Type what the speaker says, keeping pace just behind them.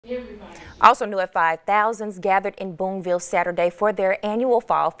Also new at 5, thousands gathered in Booneville Saturday for their annual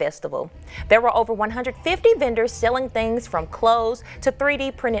Fall Festival. There were over 150 vendors selling things from clothes to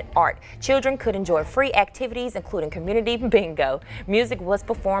 3D printed art. Children could enjoy free activities including community bingo. Music was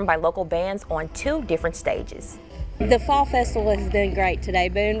performed by local bands on 2 different stages. The Fall Festival has been great today.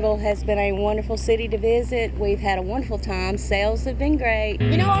 Booneville has been a wonderful city to visit. We've had a wonderful time. Sales have been great.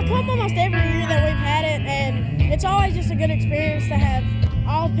 You know, I come almost every year that we've had it, and it's always just a good experience to have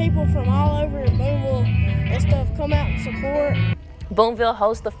all people from all over Booneville and stuff come out and support. Booneville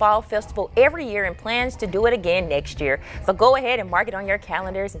hosts the Fall Festival every year and plans to do it again next year. So go ahead and mark it on your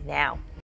calendars now.